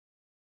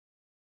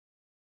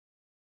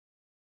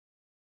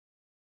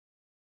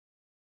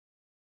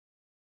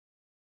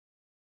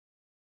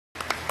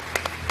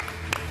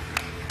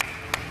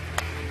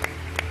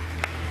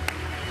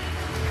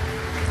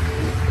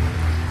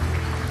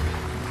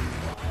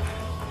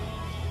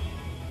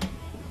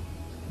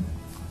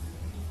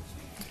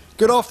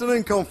Good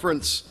afternoon,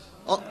 Conference.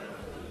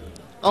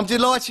 I'm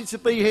delighted to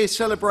be here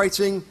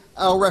celebrating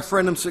our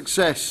referendum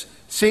success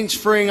since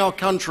freeing our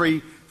country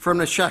from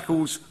the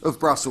shackles of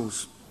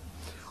Brussels.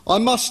 I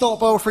must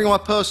start by offering my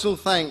personal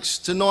thanks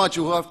to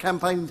Nigel, who I've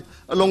campaigned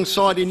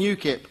alongside in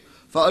UKIP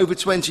for over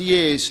 20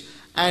 years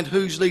and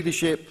whose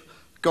leadership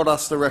got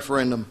us the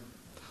referendum.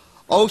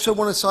 I also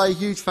want to say a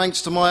huge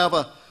thanks to my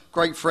other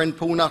great friend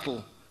Paul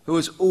Nuttall, who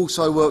has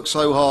also worked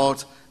so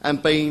hard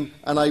and been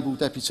an able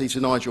deputy to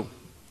Nigel.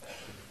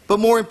 But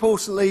more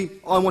importantly,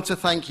 I want to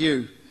thank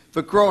you,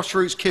 the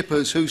grassroots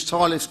kippers whose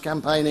tireless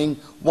campaigning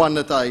won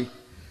the day.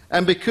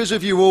 And because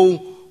of you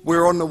all,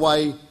 we're on the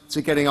way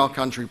to getting our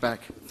country back.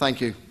 Thank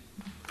you.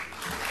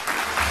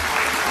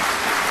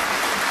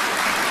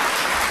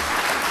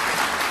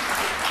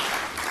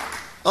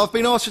 I've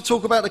been asked to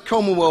talk about the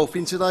Commonwealth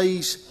in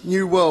today's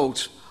new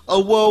world,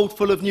 a world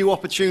full of new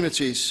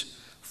opportunities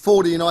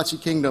for the United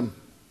Kingdom,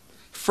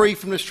 free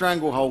from the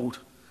stranglehold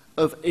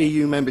of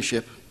EU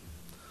membership.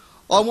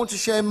 I want to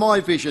share my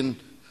vision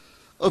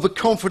of a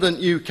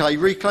confident UK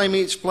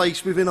reclaiming its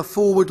place within a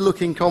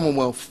forward-looking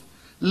Commonwealth,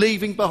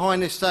 leaving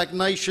behind the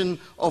stagnation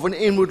of an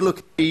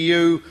inward-looking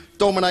EU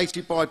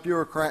dominated by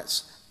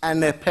bureaucrats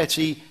and their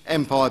petty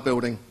empire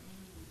building.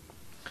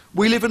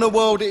 We live in a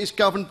world that is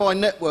governed by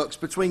networks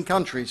between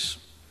countries,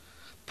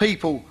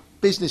 people,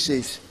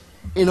 businesses,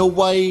 in a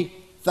way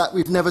that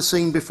we've never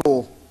seen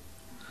before.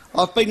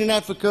 I've been an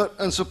advocate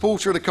and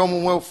supporter of the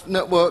Commonwealth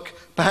network,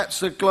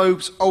 perhaps the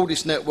globe's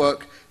oldest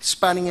network,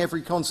 spanning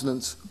every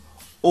continent,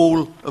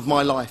 all of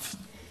my life.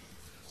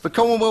 The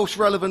Commonwealth's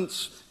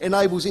relevance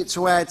enables it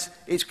to add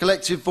its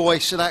collective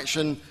voice and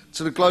action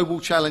to the global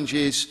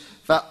challenges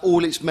that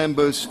all its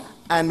members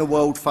and the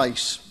world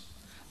face.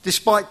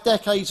 Despite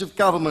decades of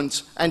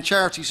government and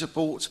charity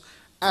support,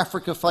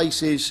 Africa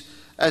faces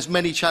as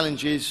many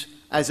challenges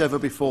as ever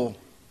before.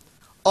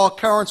 Our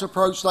current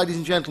approach, ladies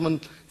and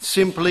gentlemen,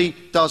 simply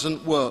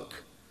doesn't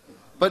work.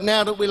 But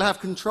now that we'll have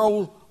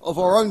control of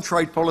our own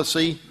trade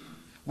policy,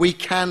 we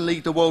can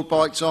lead the world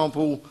by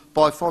example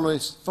by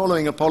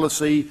following a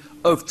policy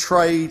of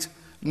trade,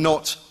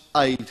 not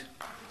aid.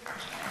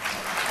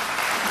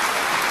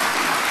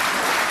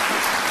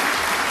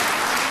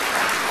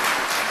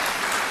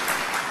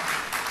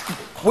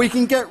 We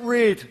can get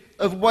rid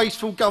of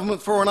wasteful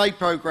government foreign aid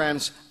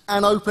programmes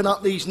and open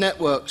up these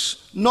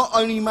networks, not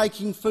only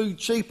making food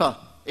cheaper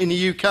in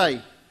the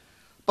UK,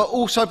 but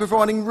also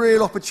providing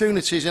real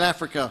opportunities in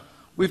Africa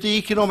with the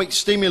economic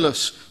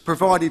stimulus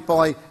provided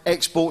by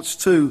exports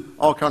to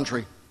our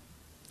country.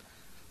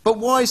 But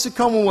why is the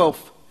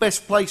Commonwealth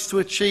best placed to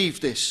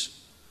achieve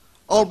this?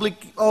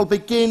 I'll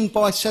begin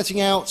by setting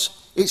out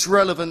its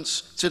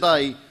relevance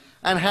today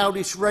and how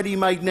this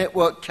ready-made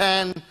network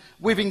can,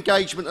 with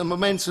engagement and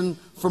momentum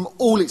from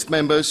all its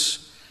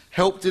members,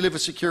 help deliver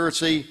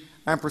security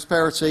and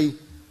prosperity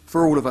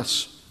for all of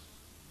us.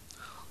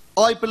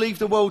 I believe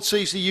the world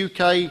sees the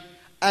UK,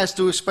 as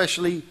do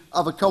especially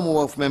other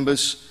Commonwealth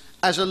members,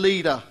 as a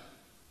leader,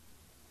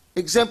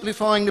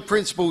 exemplifying the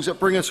principles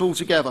that bring us all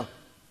together: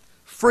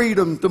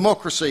 freedom,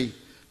 democracy,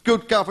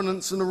 good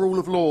governance and the rule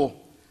of law,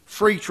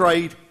 free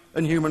trade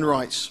and human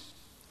rights.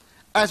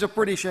 As a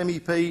British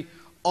MEP,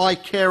 I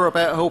care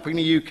about helping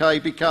the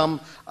UK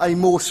become a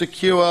more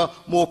secure,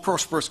 more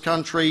prosperous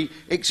country,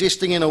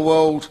 existing in a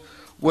world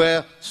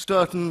where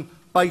certain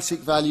basic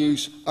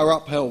values are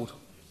upheld.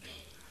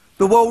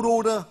 The world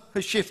order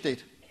has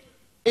shifted.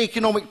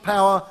 Economic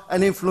power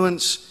and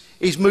influence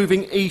is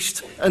moving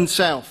east and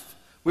south,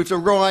 with the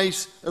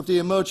rise of the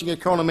emerging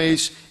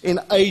economies in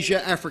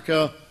Asia,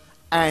 Africa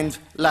and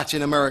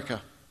Latin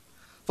America.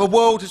 The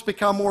world has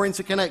become more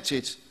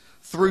interconnected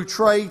through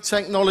trade,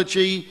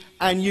 technology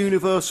and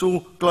universal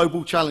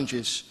global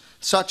challenges,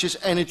 such as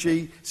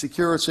energy,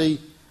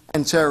 security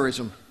and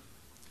terrorism.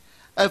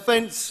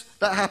 Events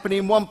that happen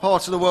in one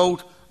part of the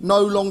world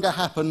no longer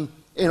happen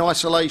in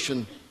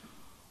isolation.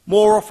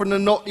 More often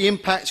than not, the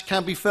impact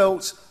can be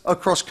felt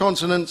across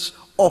continents,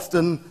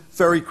 often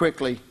very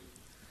quickly.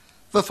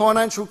 The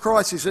financial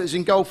crisis that has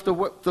engulfed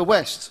the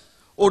West,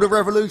 or the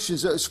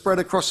revolutions that have spread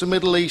across the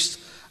Middle East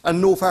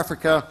and North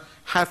Africa,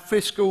 have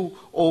fiscal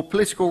or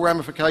political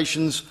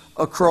ramifications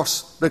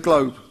across the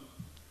globe.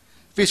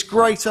 This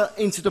greater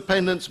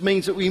interdependence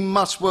means that we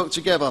must work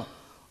together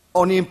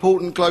on the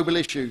important global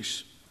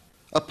issues.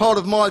 A part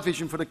of my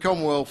vision for the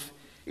Commonwealth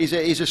is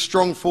that it is a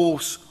strong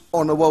force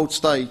on the world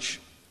stage.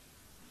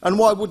 And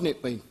why wouldn't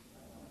it be?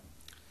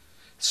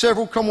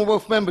 Several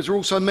Commonwealth members are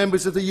also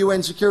members of the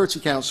UN Security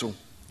Council,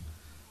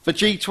 the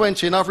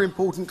G20 and other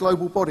important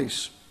global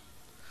bodies.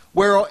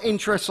 Where our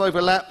interests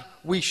overlap,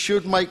 we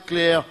should make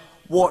clear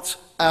what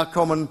our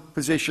common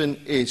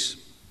position is.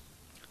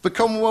 The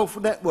Commonwealth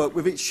network,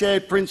 with its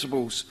shared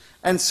principles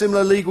and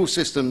similar legal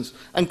systems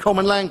and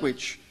common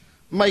language,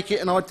 make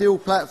it an ideal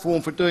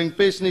platform for doing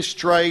business,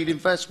 trade,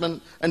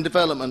 investment and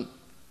development,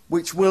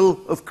 which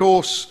will, of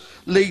course,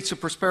 lead to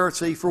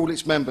prosperity for all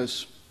its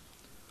members.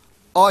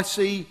 I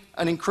see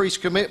an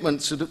increased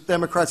commitment to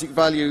democratic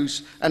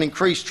values and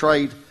increased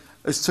trade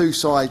as two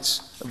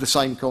sides of the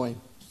same coin.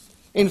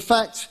 In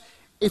fact,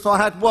 If I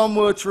had one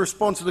word to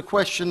respond to the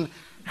question,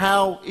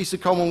 how is the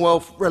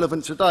Commonwealth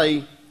relevant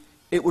today,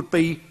 it would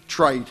be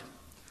trade.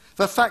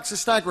 The facts are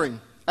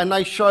staggering, and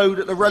they show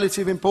that the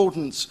relative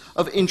importance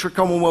of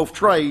intra-Commonwealth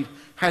trade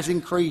has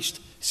increased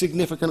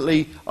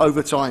significantly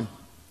over time.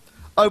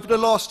 Over the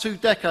last 2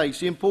 decades,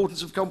 the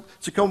importance of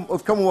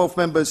Commonwealth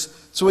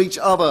members to each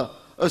other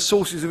as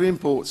sources of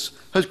imports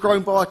has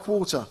grown by a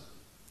quarter,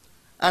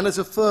 and as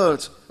a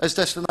third as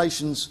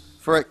destinations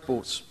for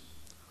exports.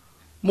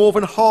 More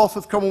than half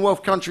of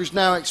Commonwealth countries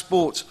now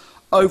export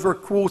over a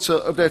quarter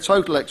of their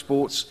total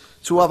exports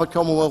to other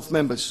Commonwealth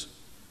members.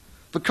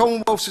 The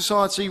Commonwealth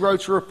Society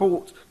wrote a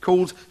report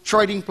called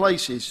Trading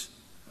Places,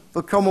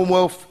 the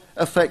Commonwealth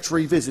Effect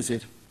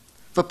Revisited.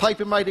 The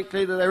paper made it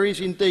clear that there is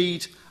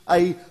indeed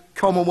a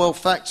Commonwealth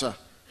factor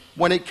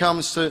when it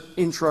comes to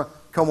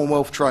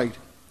intra-Commonwealth trade.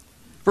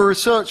 The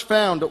research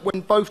found that when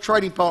both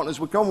trading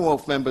partners were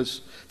Commonwealth members,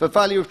 the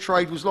value of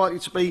trade was likely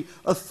to be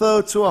a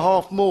third to a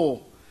half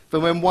more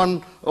than when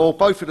one or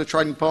both of the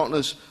trading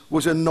partners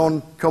was a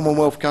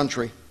non-Commonwealth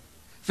country.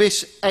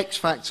 This X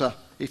factor,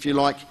 if you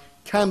like,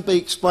 can be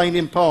explained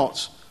in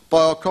part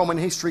by our common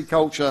history,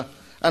 culture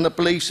and the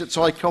beliefs that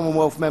tie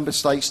Commonwealth member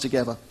states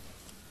together.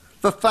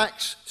 The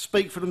facts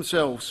speak for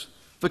themselves.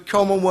 The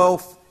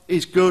Commonwealth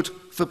is good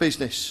for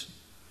business.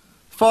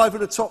 5 of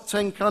the top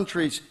 10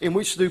 countries in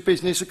which to do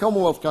business are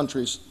Commonwealth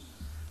countries,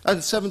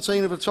 and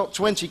 17 of the top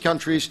 20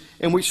 countries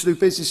in which to do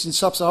business in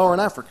sub-Saharan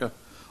Africa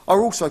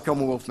are also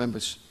Commonwealth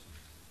members.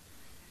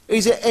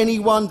 Is it any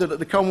wonder that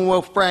the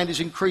Commonwealth brand is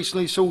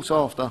increasingly sought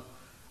after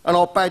and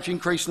our badge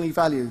increasingly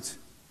valued?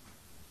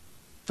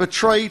 The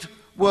trade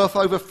worth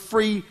over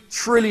 $3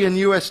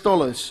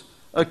 trillion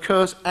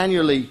occurs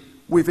annually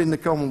within the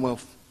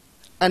Commonwealth,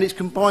 and its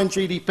combined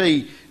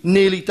GDP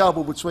nearly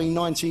doubled between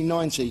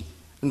 1990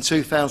 and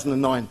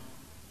 2009.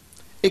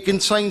 It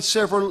contains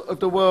several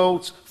of the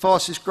world's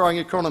fastest growing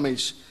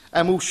economies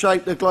and will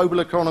shape the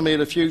global economy of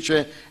the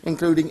future,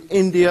 including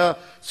India,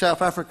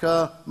 South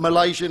Africa,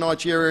 Malaysia,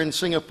 Nigeria and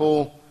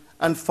Singapore,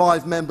 and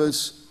 5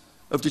 members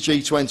of the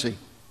G20.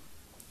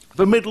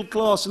 The middle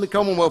class in the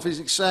Commonwealth is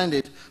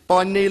expanded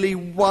by nearly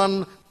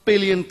 1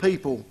 billion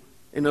people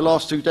in the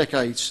last 2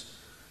 decades,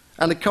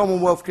 and the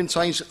Commonwealth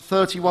contains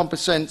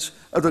 31%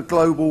 of the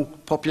global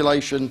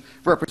population,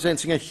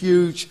 representing a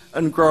huge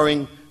and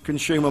growing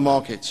consumer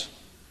market.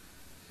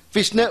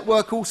 This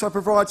network also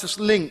provides us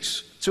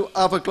links to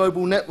other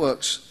global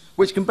networks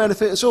which can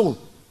benefit us all.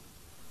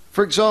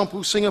 For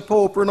example,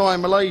 Singapore, Brunei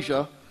and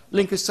Malaysia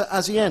link us to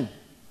ASEAN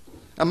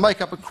and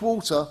make up a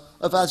quarter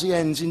of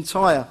ASEAN's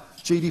entire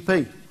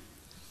GDP.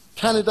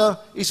 Canada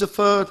is the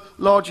 3rd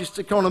largest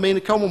economy in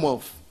the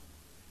Commonwealth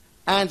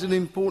and an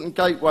important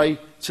gateway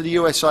to the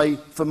USA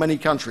for many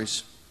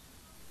countries.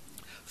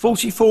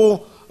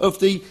 44 of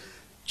the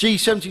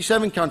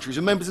G77 countries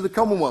are members of the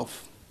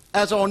Commonwealth,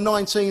 as are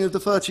 19 of the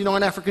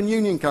 39 African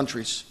Union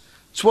countries,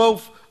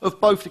 12 of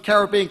both the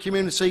Caribbean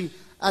Community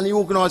and the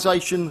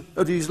Organisation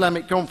of the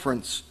Islamic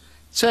Conference,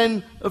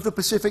 10 of the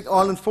Pacific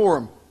Island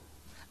Forum,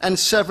 and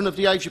 7 of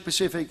the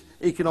Asia-Pacific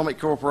Economic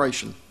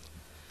Cooperation.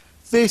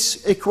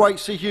 This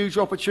equates to huge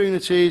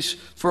opportunities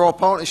for our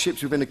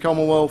partnerships within the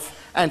Commonwealth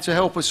and to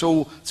help us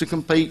all to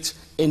compete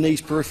in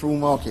these peripheral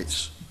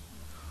markets.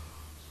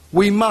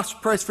 We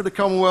must press for the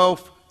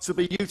Commonwealth to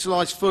be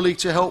utilised fully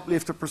to help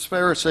lift the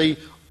prosperity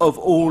of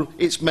all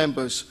its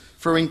members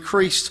through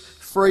increased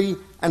free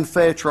and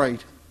fair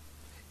trade.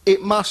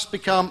 It must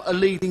become a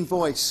leading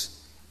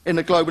voice in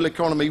the global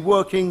economy,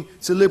 working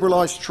to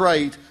liberalise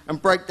trade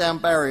and break down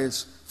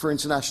barriers for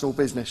international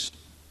business.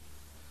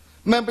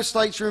 Member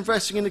States are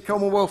investing in the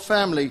Commonwealth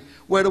family,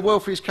 where the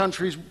wealthiest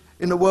countries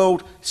in the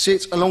world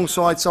sit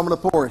alongside some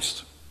of the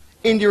poorest.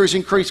 India has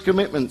increased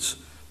commitments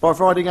by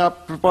providing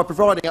up to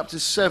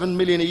 $7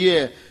 million a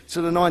year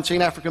to the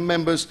 19 African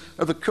members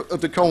of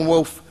the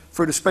Commonwealth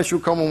through the Special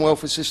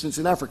Commonwealth Assistance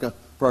in Africa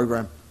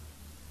programme.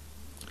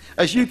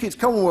 As UKIP's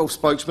Commonwealth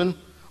spokesman,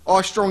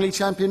 I strongly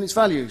champion its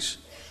values,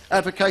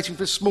 advocating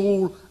for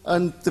small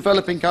and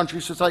developing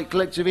countries to take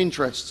collective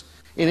interest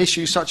in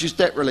issues such as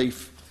debt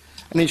relief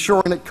and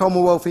ensuring that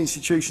Commonwealth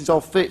institutions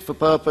are fit for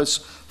purpose,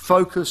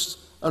 focused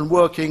and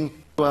working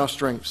to our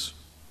strengths.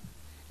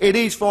 It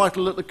is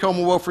vital that the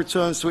Commonwealth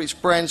returns to its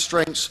brand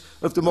strengths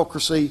of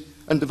democracy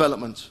and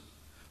development.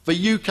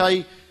 The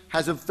UK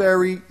has a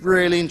very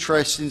real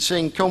interest in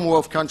seeing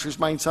Commonwealth countries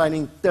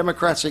maintaining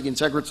democratic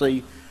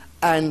integrity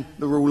and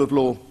the rule of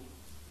law.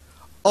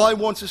 I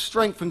want a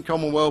strengthened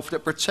Commonwealth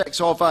that protects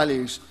our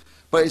values,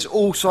 but is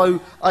also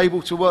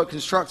able to work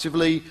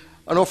constructively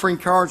and offer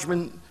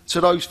encouragement to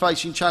those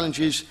facing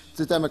challenges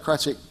to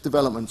democratic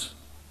development.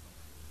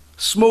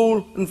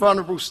 Small and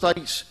vulnerable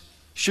states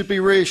should be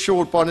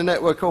reassured by the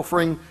network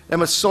offering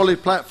them a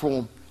solid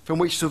platform from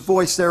which to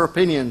voice their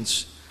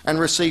opinions and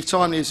receive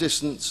timely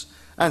assistance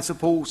and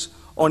support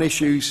on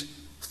issues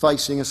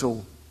facing us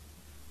all.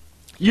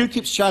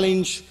 UKIP's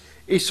challenge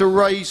is to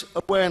raise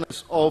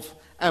awareness of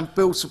and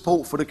build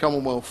support for the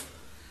Commonwealth,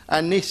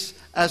 and this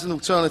as an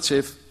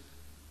alternative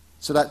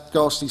to that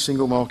ghastly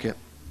single market,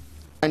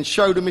 and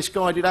show the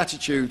misguided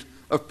attitude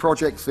of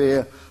Project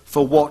Fear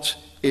for what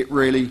it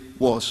really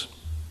was.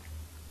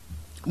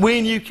 We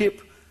in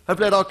UKIP have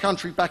led our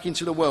country back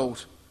into the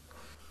world,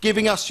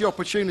 giving us the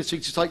opportunity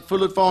to take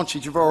full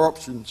advantage of our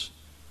options.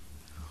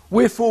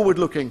 We're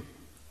forward-looking,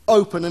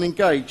 open and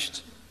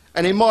engaged,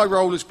 and in my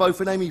role as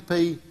both an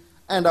MEP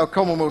and our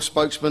Commonwealth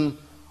spokesman,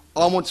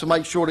 I want to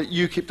make sure that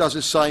UKIP does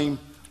the same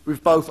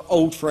with both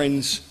old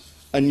friends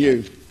and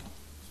new.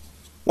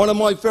 One of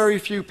my very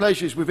few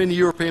pleasures within the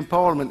European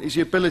Parliament is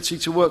the ability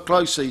to work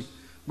closely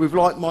with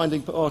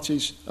like-minded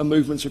parties and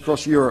movements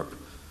across Europe,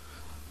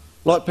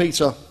 like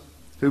Peter,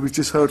 who we've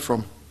just heard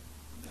from.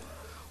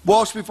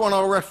 Whilst we've won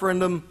our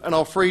referendum and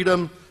our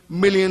freedom,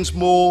 millions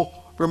more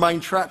remain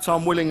trapped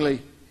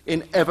unwillingly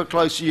in ever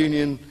closer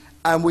union,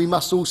 and we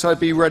must also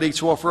be ready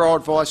to offer our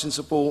advice and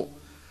support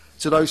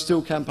to those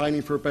still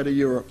campaigning for a better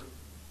Europe,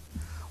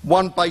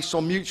 one based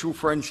on mutual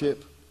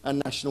friendship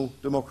and national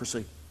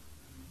democracy.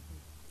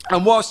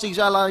 And whilst these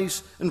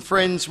allies and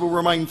friends will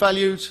remain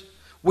valued,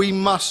 we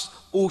must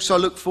also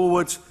look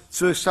forward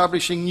to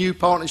establishing new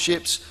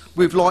partnerships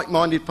with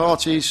like-minded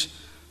parties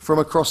from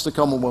across the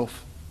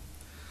Commonwealth.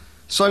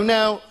 So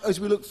now, as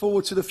we look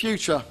forward to the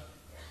future,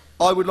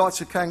 I would like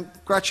to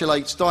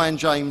congratulate Diane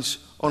James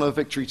on her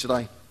victory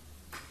today.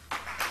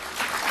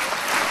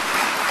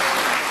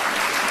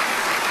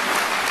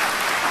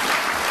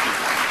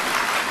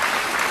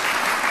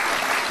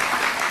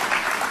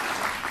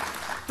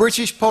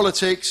 British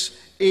politics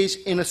is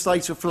in a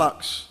state of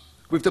flux,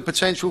 with the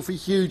potential for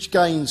huge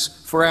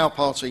gains for our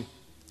party.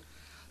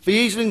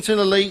 The Islington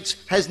elite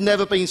has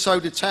never been so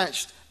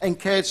detached and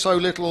cared so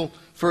little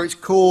for its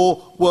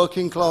core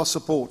working class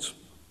support.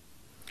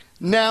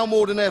 Now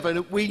more than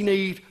ever, we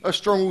need a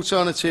strong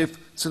alternative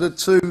to the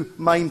two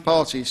main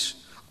parties.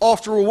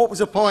 After all, what was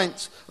the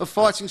point of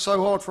fighting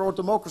so hard for our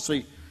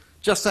democracy,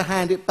 just to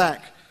hand it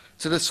back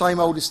to the same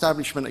old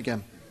establishment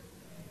again?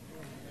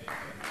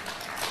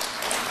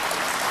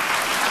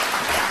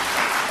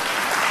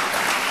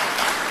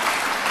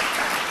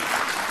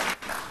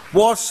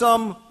 While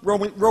some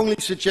wrongly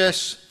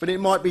suggest that it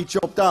might be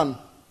job done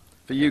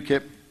for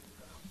UKIP,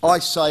 I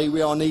say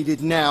we are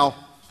needed now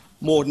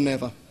more than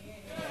ever.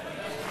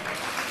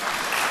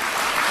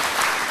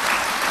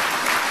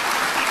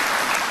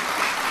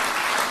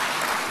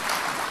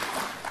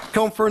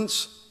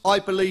 Conference, I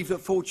believe that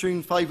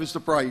fortune favours the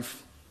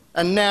brave.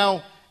 And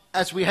now,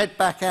 as we head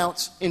back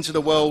out into the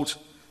world,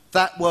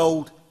 that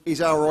world is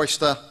our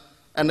oyster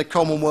and the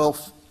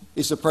Commonwealth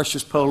is the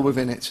precious pearl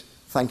within it.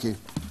 Thank you.